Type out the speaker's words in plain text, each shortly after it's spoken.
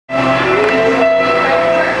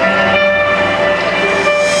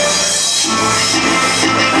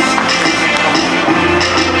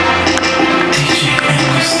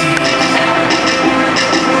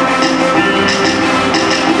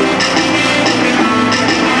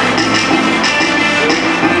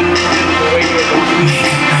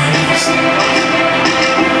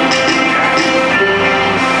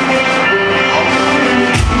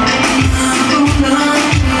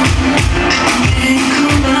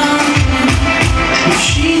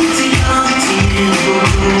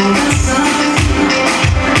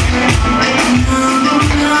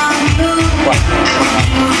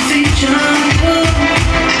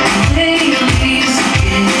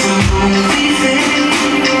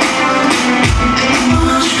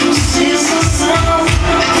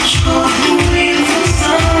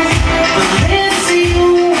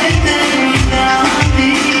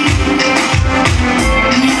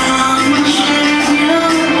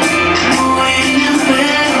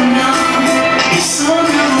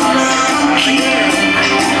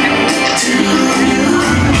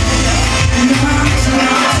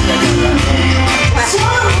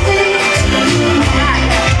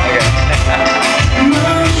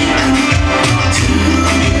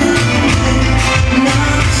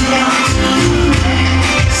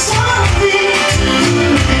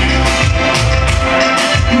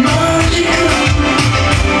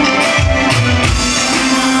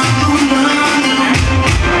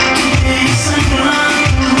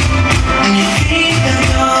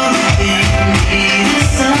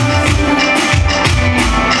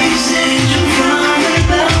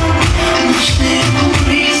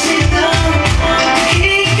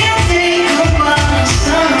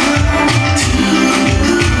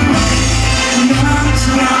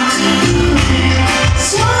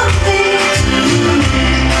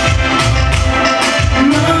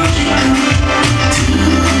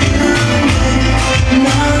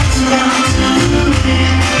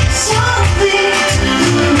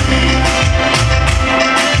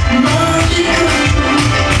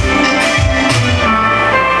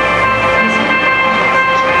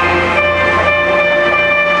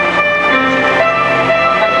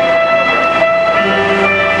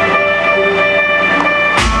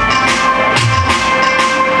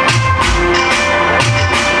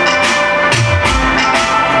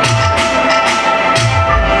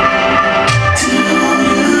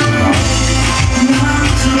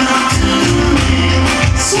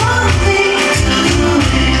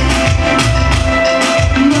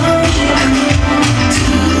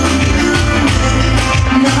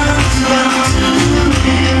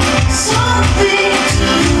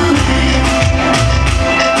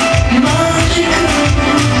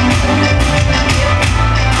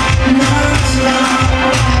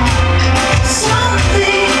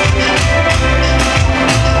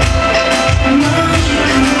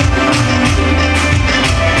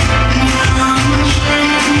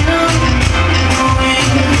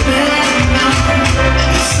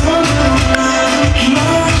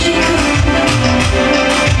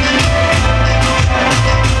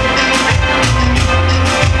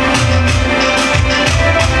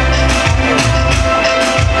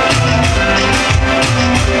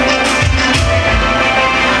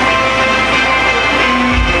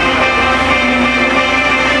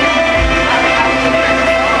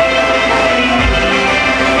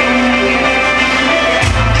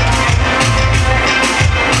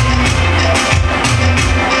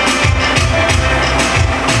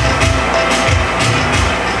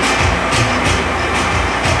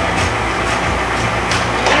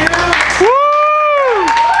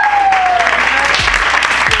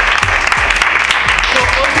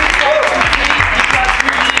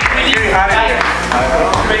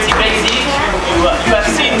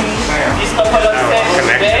this couple of steps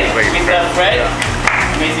today with Fred.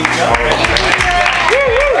 Amazing job.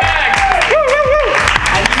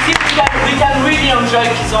 And you see, we can really enjoy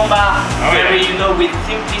Kizomba very, you know, with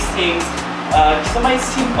simple things. Kizomba is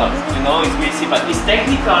simple, you know, it's really simple. It's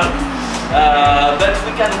technical, but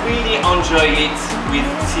we can really enjoy it with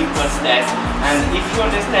simple steps. And if you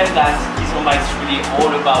understand that Kizomba is really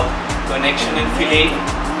all about connection and feeling,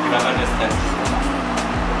 you will understand Kizomba.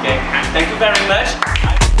 Okay, thank you very much.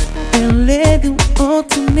 Ela é de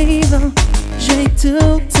outro nível, jeito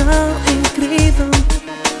tão incrível.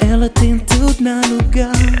 Ela tem tudo no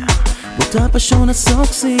lugar, bota paixão na só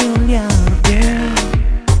que sem olhar.